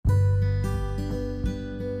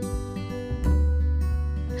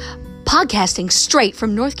Podcasting straight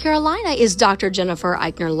from North Carolina is Dr. Jennifer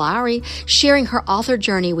Eichner Lowry, sharing her author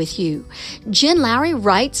journey with you. Jen Lowry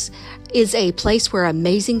Writes is a place where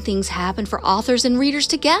amazing things happen for authors and readers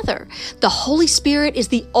together. The Holy Spirit is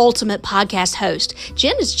the ultimate podcast host.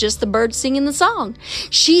 Jen is just the bird singing the song.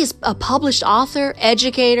 She is a published author,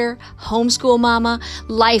 educator, homeschool mama,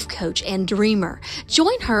 life coach, and dreamer.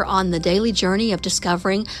 Join her on the daily journey of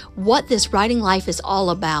discovering what this writing life is all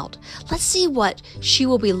about. Let's see what she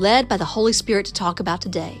will be led by the Holy Spirit to talk about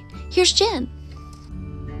today. Here's Jen.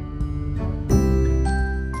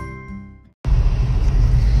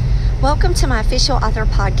 Welcome to my official author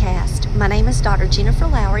podcast. My name is Dr. Jennifer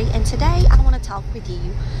Lowry, and today I want to talk with you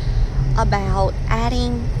about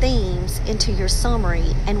adding themes into your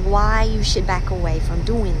summary and why you should back away from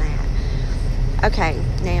doing that. Okay,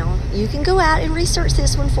 now you can go out and research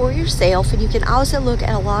this one for yourself, and you can also look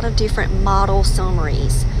at a lot of different model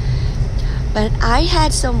summaries. But I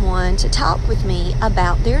had someone to talk with me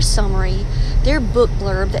about their summary, their book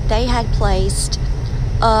blurb that they had placed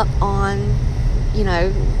up on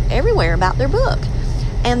everywhere about their book.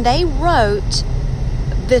 And they wrote,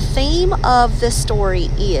 the theme of the story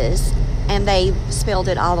is, and they spelled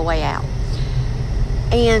it all the way out.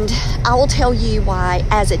 And I will tell you why,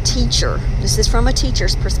 as a teacher, this is from a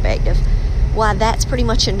teacher's perspective, why that's pretty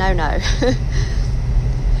much a no-no.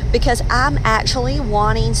 Because I'm actually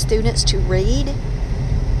wanting students to read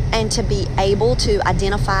and to be able to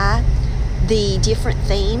identify the different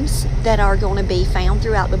themes that are going to be found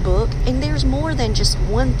throughout the book. And there's more than just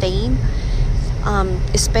one theme,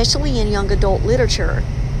 especially in young adult literature.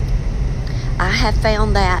 I have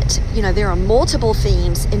found that, there are multiple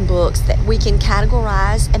themes in books that we can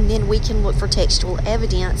categorize, and then we can look for textual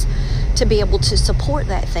evidence to be able to support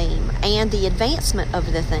that theme and the advancement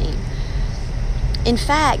of the theme. In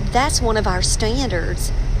fact, that's one of our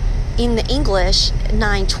standards in the English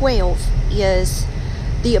 912 is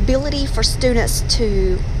the ability for students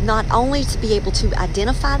to not only to be able to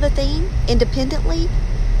identify the theme independently,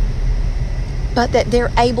 but that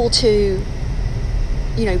they're able to,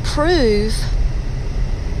 prove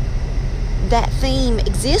that theme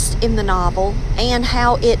exists in the novel and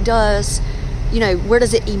how it does, where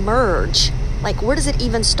does it emerge? Like, where does it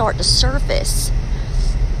even start to surface?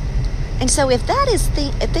 And so if that is,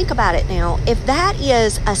 think about it now, if that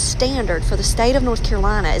is a standard for the state of North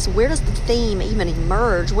Carolina, is where does the theme even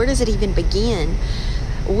emerge? Where does it even begin?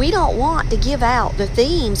 We don't want to give out the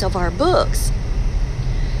themes of our books.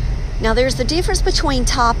 Now, there's the difference between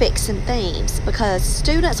topics and themes, because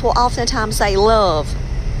students will oftentimes say love.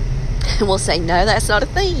 And we'll say, no, that's not a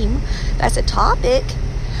theme. That's a topic,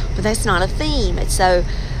 but that's not a theme. And so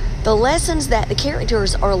the lessons that the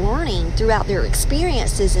characters are learning throughout their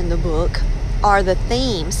experiences in the book are the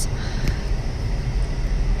themes.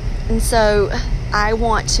 And so I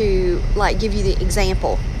want to give you the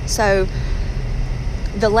example. So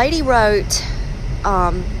the lady wrote,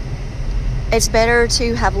 it's better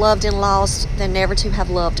to have loved and lost than never to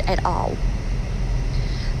have loved at all.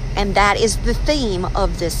 And that is the theme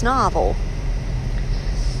of this novel.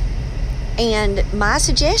 And my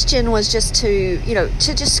suggestion was just to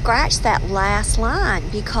just scratch that last line,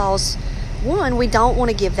 because one, we don't want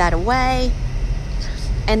to give that away.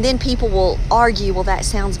 And then people will argue, well, that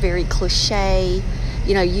sounds very cliche.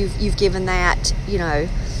 You've given that,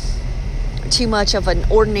 too much of an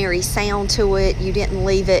ordinary sound to it. You didn't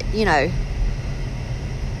leave it, you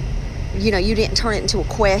didn't turn it into a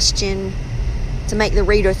question to make the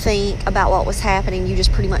reader think about what was happening. You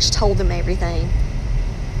just pretty much told them everything.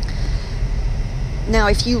 Now,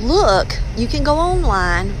 if you look, you can go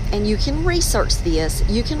online and you can research this.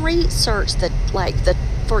 You can research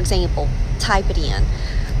for example, type it in,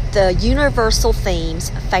 the universal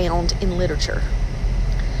themes found in literature.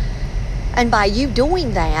 And by you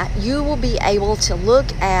doing that, you will be able to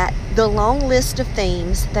look at the long list of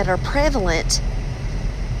themes that are prevalent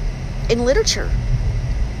in literature.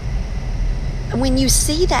 And when you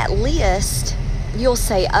see that list, you'll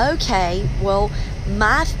say, okay, well,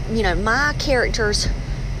 my characters,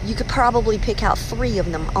 you could probably pick out 3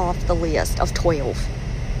 of them off the list of 12.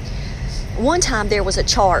 One time there was a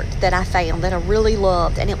chart that I found that I really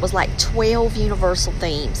loved, and it was 12 universal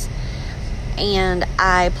themes. And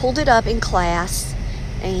I pulled it up in class,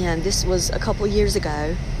 and this was a couple of years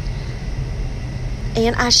ago.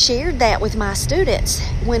 And I shared that with my students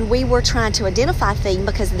when we were trying to identify a theme,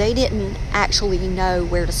 because they didn't actually know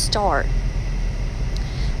where to start.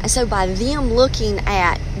 And so by them looking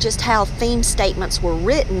at just how theme statements were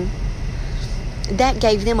written, that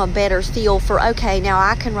gave them a better feel for, okay, now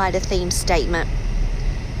I can write a theme statement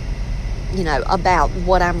about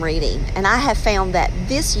what I'm reading. And I have found that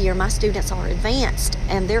this year my students are advanced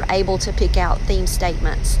and they're able to pick out theme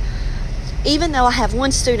statements. Even though I have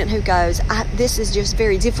one student who goes, this is just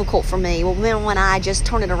very difficult for me. Well, then when I just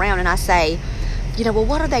turn it around and I say, well,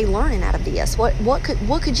 what are they learning out of this? What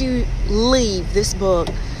could you leave this book,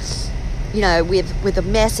 with a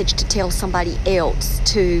message to tell somebody else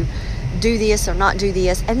to do this or not do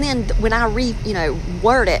this? And then when I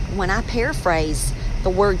word it, when I paraphrase the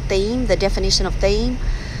word theme, the definition of theme,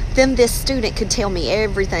 then this student could tell me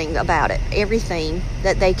everything about it, everything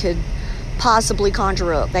that they could possibly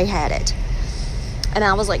conjure up. They had it. And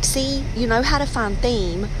I was like, see, you know how to find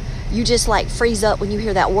theme. You just freeze up when you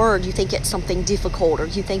hear that word. You think it's something difficult, or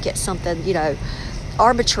you think it's something,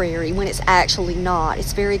 arbitrary, when it's actually not.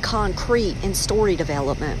 It's very concrete in story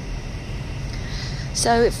development.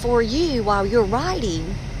 So for you, while you're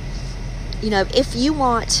writing, if you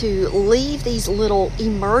want to leave these little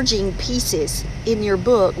emerging pieces in your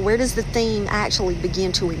book, where does the theme actually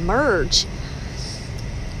begin to emerge?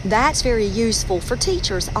 That's very useful for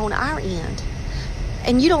teachers on our end.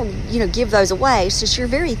 And you don't, give those away. It's just you're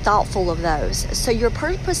very thoughtful of those. So you're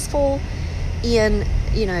purposeful in,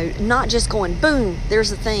 not just going, boom,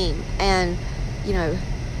 there's a theme. And,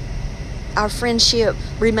 our friendship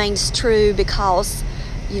remains true because,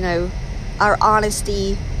 our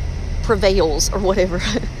honesty prevails, or whatever.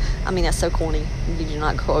 I mean, that's so corny. You do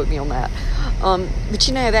not quote me on that. But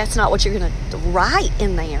that's not what you're going to write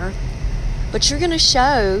in there. But you're going to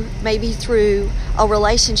show, maybe through a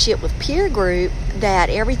relationship with peer group, that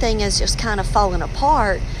everything is just kind of falling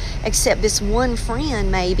apart, except this one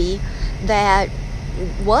friend maybe that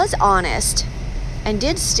was honest and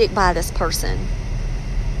did stick by this person.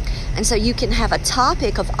 And so you can have a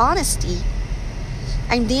topic of honesty,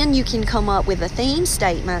 and then you can come up with a theme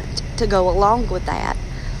statement to go along with that.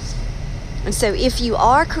 And so if you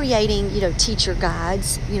are creating, teacher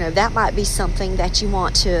guides, that might be something that you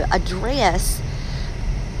want to address,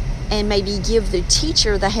 and maybe give the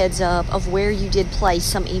teacher the heads up of where you did place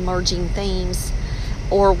some emerging themes,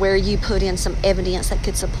 or where you put in some evidence that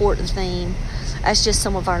could support the theme. That's just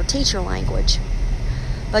some of our teacher language.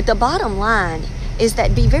 But the bottom line is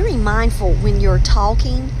that be very mindful when you're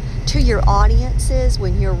talking to your audiences,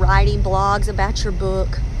 when you're writing blogs about your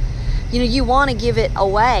book. You want to give it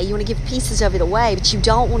away. You want to give pieces of it away, but you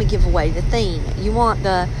don't want to give away the theme. You want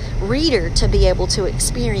the reader to be able to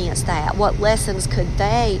experience that. What lessons could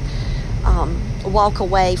they walk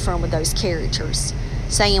away from with those characters,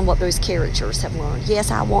 saying what those characters have learned?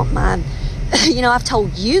 Yes, I want mine. I've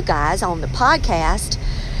told you guys on the podcast,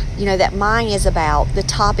 that mine is about, the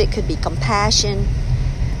topic could be compassion.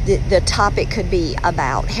 The topic could be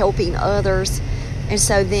about helping others. And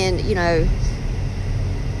so then,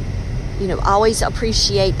 always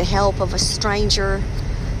appreciate the help of a stranger.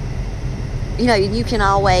 You can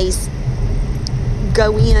always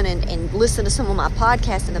go in and listen to some of my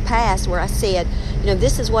podcasts in the past where I said,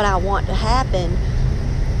 this is what I want to happen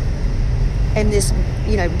in this,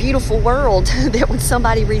 beautiful world, that when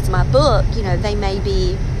somebody reads my book, they may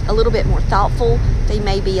be a little bit more thoughtful. They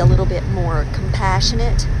may be a little bit more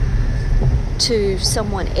compassionate to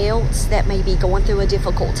someone else that may be going through a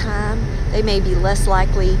difficult time. They may be less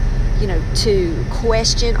likely to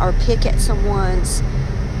question or pick at someone's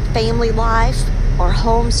family life or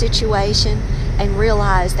home situation, and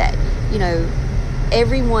realize that,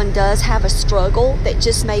 everyone does have a struggle that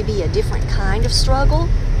just may be a different kind of struggle,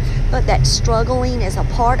 but that struggling is a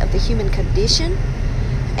part of the human condition,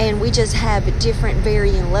 and we just have different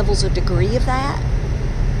varying levels of degree of that.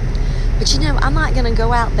 But I'm not going to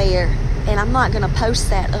go out there and I'm not going to post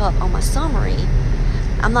that up on my summary.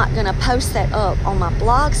 I'm not going to post that up on my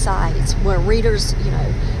blog sites where readers,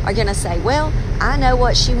 are going to say, well, I know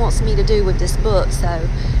what she wants me to do with this book, so,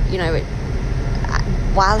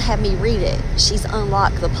 why have me read it? She's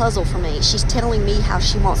unlocked the puzzle for me. She's telling me how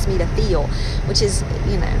she wants me to feel, which is,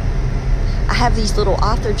 I have these little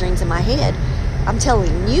author dreams in my head. I'm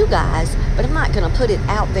telling you guys, but I'm not going to put it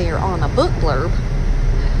out there on a book blurb.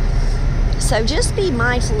 So just be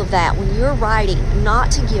mindful of that when you're writing,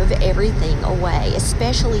 not to give everything away,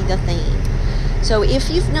 especially the theme. So if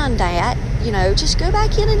you've done that, just go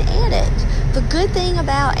back in and edit. The good thing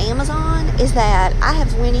about Amazon is that I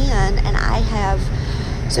have went in and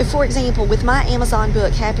so for example, with my Amazon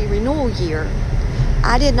book, Happy Renewal Year,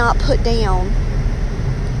 I did not put down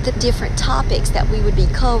the different topics that we would be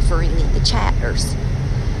covering in the chapters.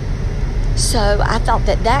 So I thought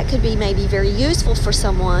that could be maybe very useful for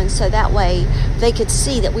someone, so that way they could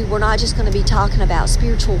see that we were not just going to be talking about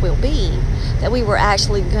spiritual well-being, that we were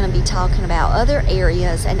actually going to be talking about other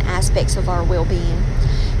areas and aspects of our well-being.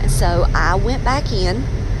 And so I went back in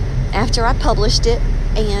after I published it,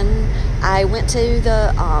 and I went to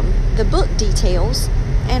the book details,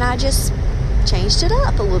 and I just changed it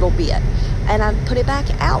up a little bit, and I put it back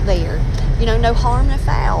out there. No harm, no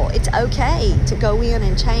foul. It's okay to go in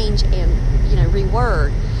and change and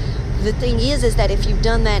reword. The thing is that if you've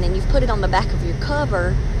done that and you've put it on the back of your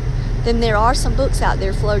cover, then there are some books out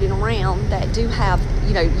there floating around that do have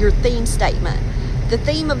your theme statement. The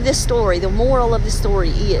theme of this story, the moral of the story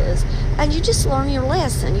is, and you just learn your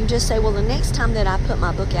lesson. You just say, well, the next time that I put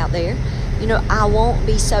my book out there, I won't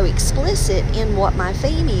be so explicit in what my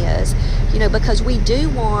theme is, because we do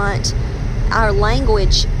want our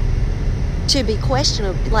language to be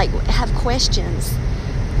questionable, like have questions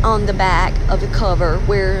on the back of the cover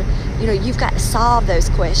where, you've got to solve those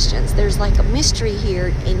questions. There's like a mystery here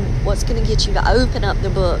in what's going to get you to open up the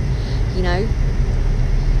book,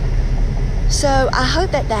 So I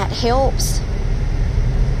hope that helps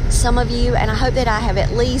some of you, and I hope that I have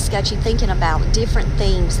at least got you thinking about different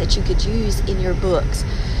themes that you could use in your books.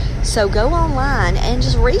 So go online and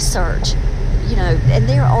just research, and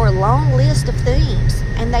there are a long list of themes,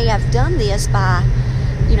 and they have done this by,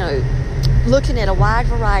 looking at a wide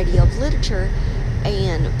variety of literature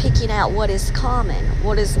and picking out what is common,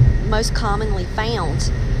 what is most commonly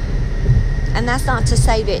found. And that's not to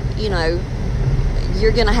say that,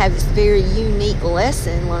 you're going to have this very unique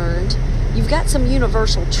lesson learned. You've got some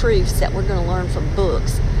universal truths that we're going to learn from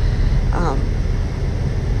books. I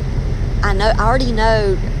already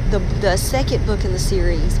know the second book in the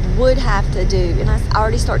series would have to do, and I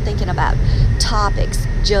already start thinking about topics: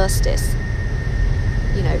 justice,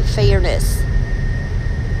 fairness.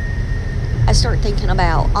 I start thinking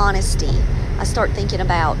about honesty. I start thinking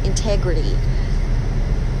about integrity,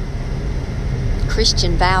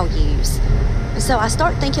 Christian values. So I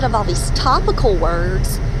start thinking of all these topical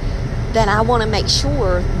words that I want to make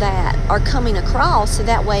sure that are coming across, so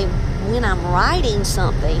that way when I'm writing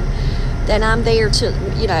something, then I'm there to,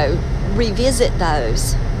 revisit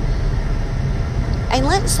those. And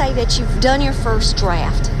let's say that you've done your first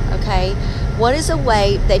draft, okay? What is a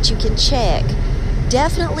way that you can check?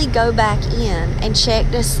 Definitely go back in and check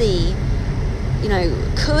to see,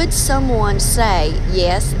 could someone say,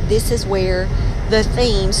 yes, this is where the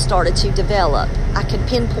theme started to develop. I could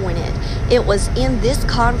pinpoint it. It was in this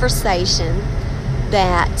conversation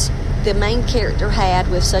that the main character had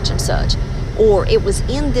with such and such, or it was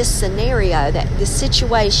in this scenario, that this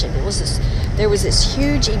situation, there was this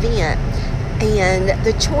huge event, and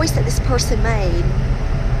the choice that this person made,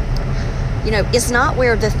 is not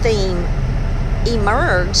where the theme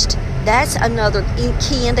emerged. That's another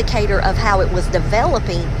key indicator of how it was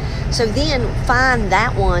developing. So then find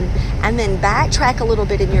that one and then backtrack a little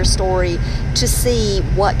bit in your story to see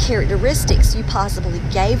what characteristics you possibly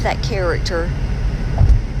gave that character.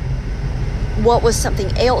 What was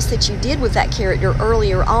something else that you did with that character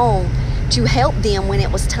earlier on to help them when it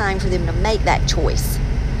was time for them to make that choice.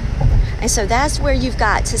 And so that's where you've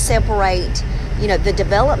got to separate, the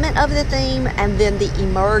development of the theme and then the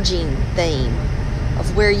emerging theme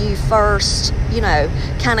of where you first,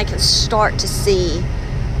 kind of can start to see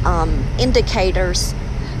indicators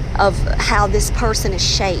of how this person is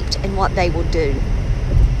shaped and what they will do.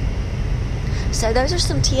 So those are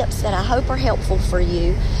some tips that I hope are helpful for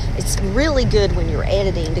you. It's really good when you're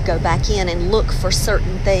editing to go back in and look for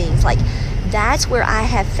certain things. Like, that's where I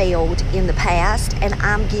have failed in the past, and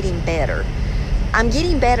I'm getting better. I'm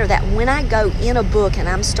getting better that when I go in a book and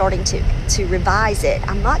I'm starting to revise it,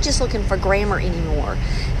 I'm not just looking for grammar anymore.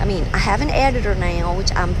 I mean, I have an editor now,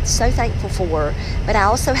 which I'm so thankful for, but I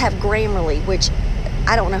also have Grammarly, which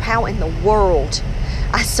I don't know how in the world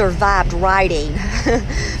I survived writing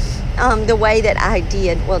the way that I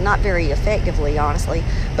did. Well, not very effectively, honestly,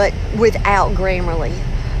 but without Grammarly.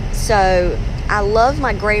 So I love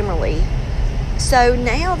my Grammarly. So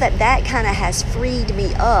now that kind of has freed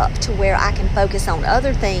me up to where I can focus on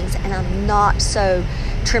other things, and I'm not so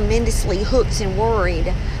tremendously hooked and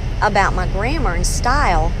worried about my grammar and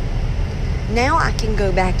style, now I can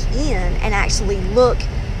go back in and actually look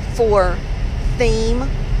for theme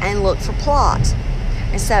and look for plot.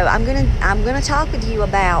 And so I'm gonna talk with you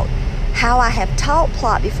about how I have taught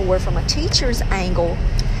plot before from a teacher's angle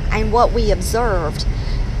and what we observed.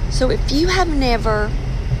 So if you have never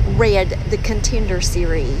read the Contender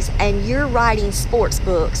series and you're writing sports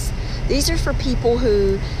books, these are for people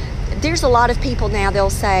who, there's a lot of people now, they'll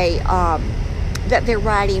say that they're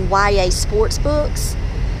writing YA sports books.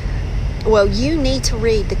 Well, you need to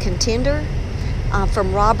read the Contender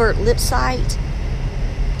from Robert Lipsyte.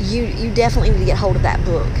 You definitely need to get hold of that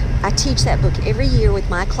book. I teach that book every year with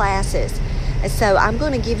my classes, and so I'm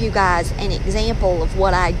going to give you guys an example of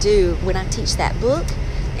what I do when I teach that book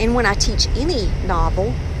And when I teach any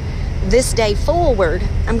novel, this day forward,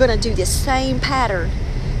 I'm going to do this same pattern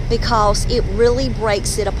because it really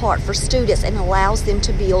breaks it apart for students and allows them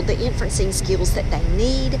to build the inferencing skills that they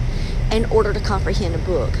need in order to comprehend a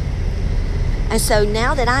book. And so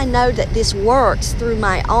now that I know that this works through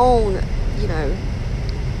my own,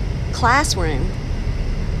 classroom,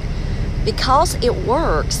 because it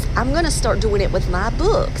works, I'm going to start doing it with my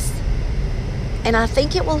books. And I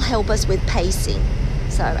think it will help us with pacing.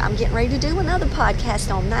 So I'm getting ready to do another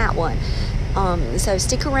podcast on that one. So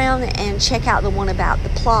stick around and check out the one about the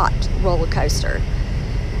plot roller coaster.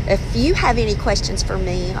 If you have any questions for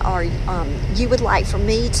me, or you would like for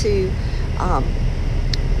me to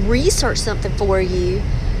research something for you,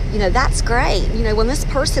 that's great. When this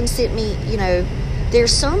person sent me, their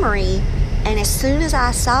summary, and as soon as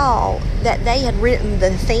I saw that they had written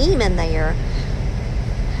the theme in there,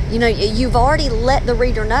 you've already let the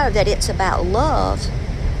reader know that it's about love.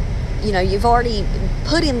 You've already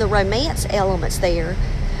put in the romance elements there.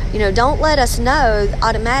 Don't let us know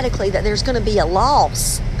automatically that there's going to be a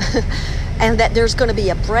loss and that there's going to be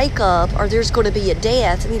a breakup or there's going to be a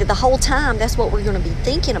death. The whole time that's what we're going to be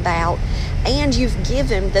thinking about. And you've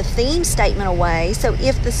given the theme statement away. So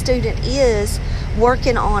if the student is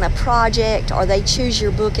working on a project or they choose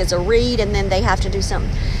your book as a read and then they have to do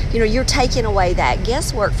something, you're taking away that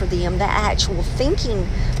guesswork for them, that actual thinking,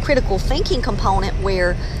 critical thinking component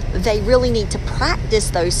where they really need to practice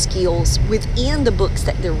those skills within the books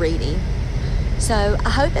that they're reading. So I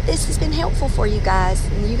hope that this has been helpful for you guys,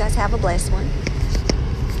 and you guys have a blessed one.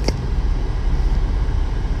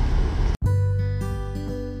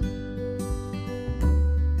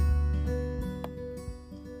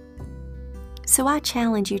 So I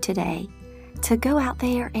challenge you today to go out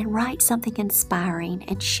there and write something inspiring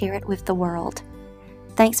and share it with the world.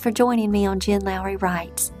 Thanks for joining me on Jen Lowry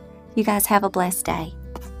Writes. You guys have a blessed day.